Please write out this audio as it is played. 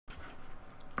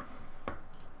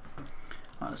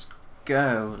Let's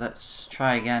go. Let's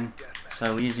try again.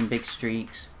 So we're using big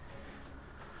streaks.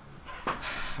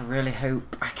 I really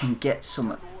hope I can get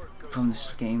some from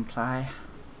this gameplay.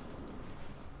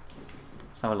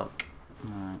 Let's have a look.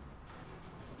 Alright.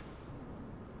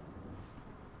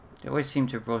 They always seem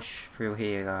to rush through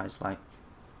here, guys. Like,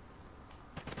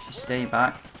 if you stay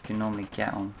back, you can normally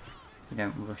get on. You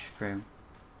don't rush through.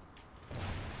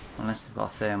 Unless they've got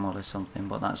a thermal or something,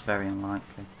 but that's very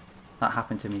unlikely. That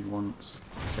happened to me once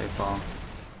so far.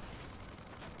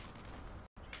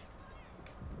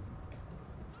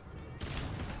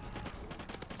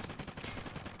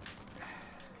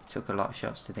 Took a lot of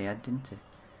shots to the head, didn't it?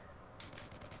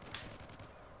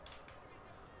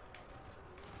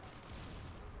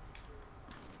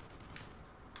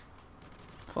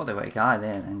 I thought there were a guy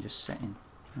there then, just sitting.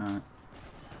 Alright.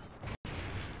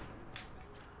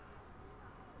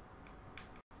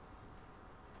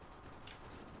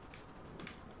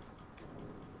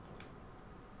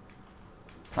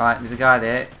 Right, there's a guy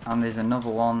there, and there's another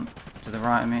one to the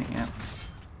right of me, yep.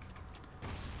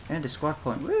 Yeah, the squad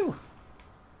point, woo!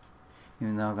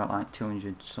 Even though I've got like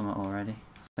 200 something already.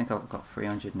 I think I've got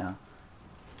 300 now.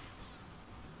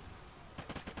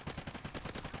 Let's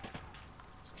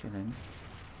kill him.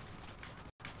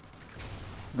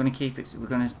 We're gonna keep it, we're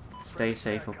gonna stay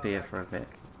safe up here for a bit.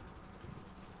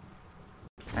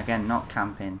 Again, not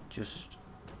camping, just,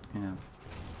 you know,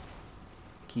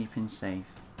 keeping safe.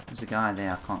 There's a guy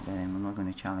there, I can't get him, I'm not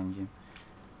going to challenge him.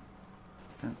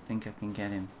 Don't think I can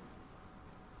get him.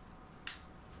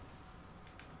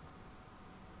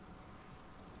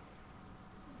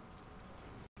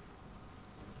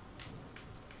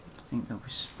 I think they'll be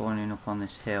spawning up on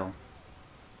this hill.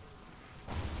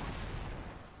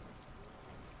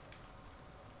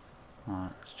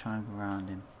 Alright, let's try and go around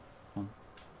him.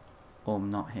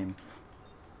 Not him.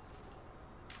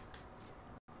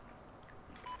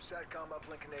 Satcom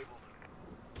uplink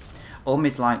enabled.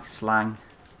 Is like slang,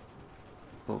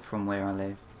 but from where I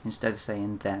live. Instead of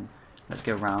saying them, let's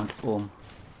go round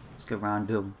Let's go round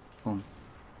Satcom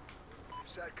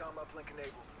uplink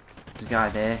enabled. There's a guy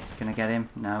there. Can I get him?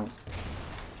 No.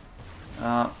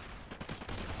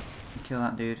 Kill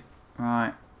that dude.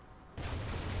 Right.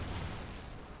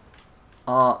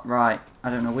 Right. I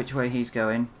don't know which way he's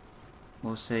going.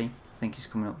 We'll see. I think he's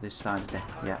coming up this side of the...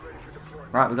 Yeah.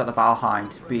 Right, we got the battle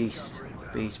hind. Beast.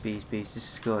 Beast. This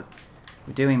is good.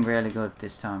 We're doing really good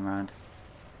this time round.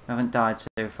 We haven't died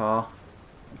so far,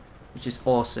 which is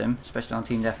awesome, especially on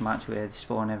Team Deathmatch where they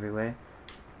spawn everywhere.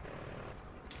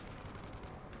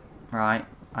 Right,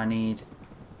 I need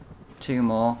 2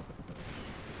 more.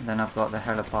 Then I've got the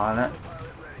helipilot.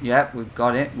 Yep, we've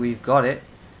got it.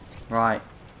 Right,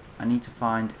 I need to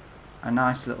find a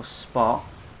nice little spot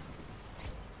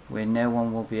where no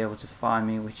one will be able to find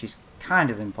me, which is kind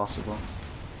of impossible.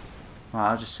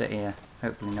 Right, I'll just sit here.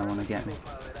 Hopefully no one will get me.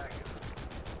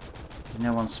 There's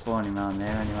no one spawning around there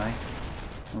anyway.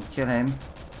 We'll kill him.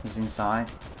 He's inside.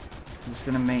 I'm just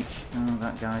going to make sure... Oh,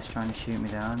 that guy's trying to shoot me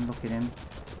down. Look at him.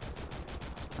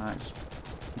 Right,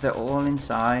 they're all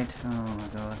inside. Oh my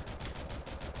god.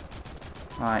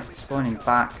 Right, spawning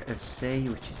back of C,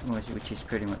 which is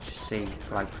pretty much C,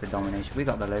 flag for domination. We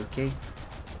got the low key.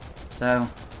 So,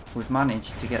 we've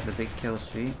managed to get the big kill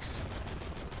streaks.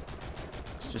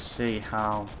 Let's just see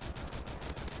how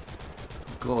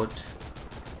good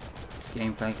this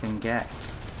gameplay can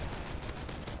get.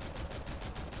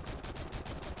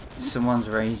 Someone's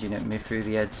raging at me through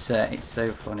the headset, it's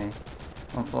so funny.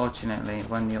 Unfortunately,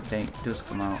 when the update does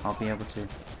come out, I'll be able to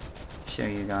show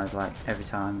you guys, like, every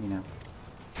time, you know,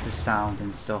 the sound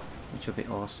and stuff, which will be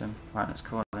awesome. Right, let's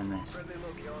call in this.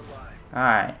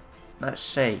 Alright, let's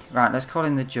see. Right, let's call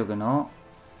in the Juggernaut.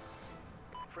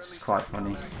 This is quite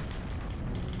funny.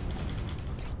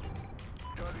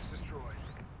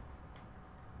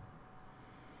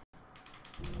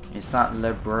 It's that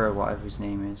Lebro, whatever his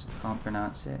name is. I can't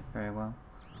pronounce it very well.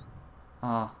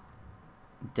 Ah,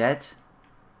 dead?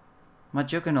 My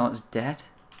Juggernaut's dead?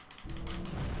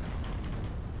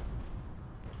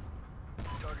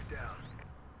 Target down.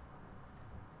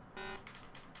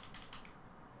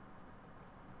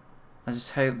 I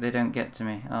just hope they don't get to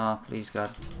me. Ah, please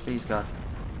God. Please God.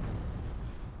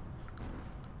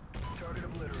 Target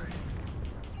obliterated.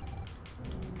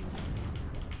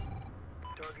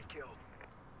 Target killed.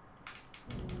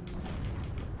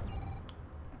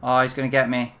 Oh, he's gonna get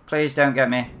me. Please don't get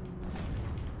me.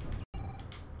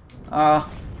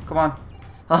 Oh, come on.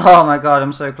 Oh my god,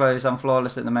 I'm so close. I'm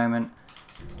flawless at the moment.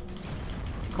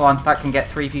 Come on, that can get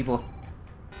 3 people.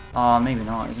 Oh, maybe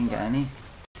not. He didn't get any.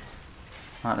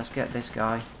 Right, let's get this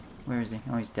guy. Where is he?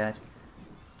 Oh, he's dead.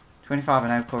 25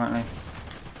 and 0 currently.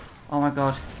 Oh my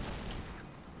god.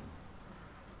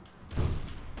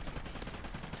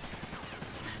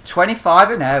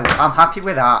 $25-0. I'm happy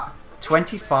with that.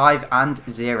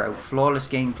 25-0. Flawless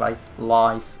gameplay.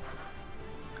 Live.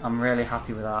 I'm really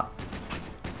happy with that.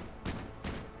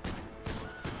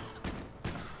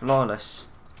 Flawless.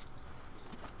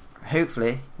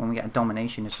 Hopefully, when we get a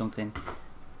domination or something,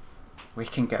 we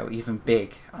can go even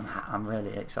big. I'm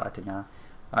really excited now.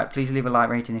 Alright, please leave a like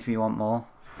rating if you want more.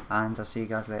 And I'll see you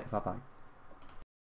guys later. Bye bye.